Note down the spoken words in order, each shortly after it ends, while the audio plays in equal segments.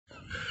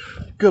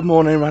Good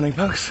morning, running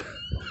punks.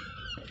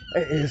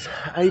 It is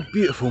a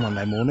beautiful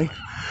Monday morning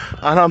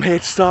and I'm here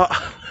to start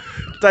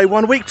day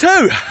 1, week 2.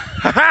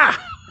 Ha-ha!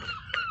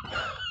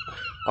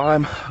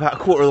 I'm about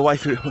three-quarters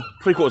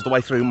of the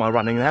way through my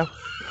running now.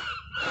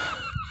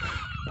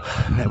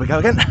 There we go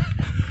again.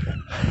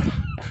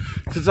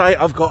 Today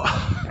I've got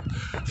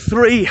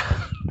 4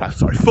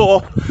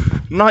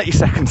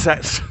 90-second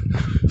sets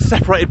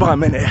separated by a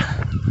minute,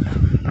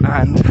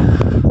 and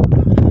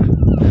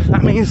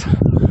that means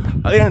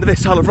at the end of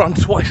this I'll have run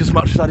twice as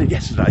much as I did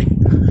yesterday,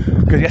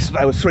 because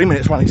yesterday was 3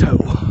 minutes running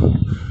total.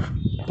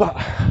 But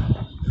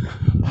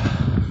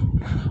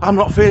I'm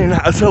not feeling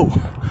that at all.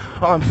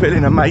 I'm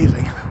feeling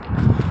amazing.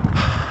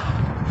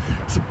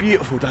 It's a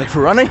beautiful day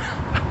for running.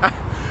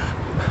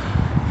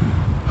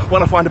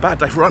 When I find a bad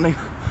day for running,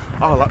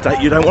 I'll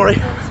update you, don't worry.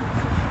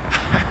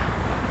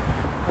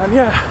 And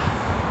yeah,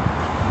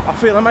 I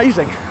feel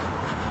amazing.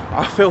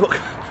 I feel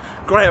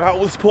great about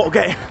all the support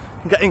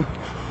I'm getting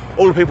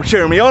all the people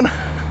cheering me on.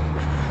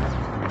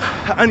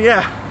 And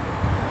yeah,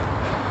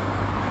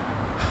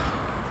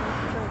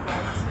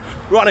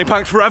 running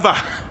punks forever.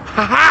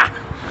 Ha ha!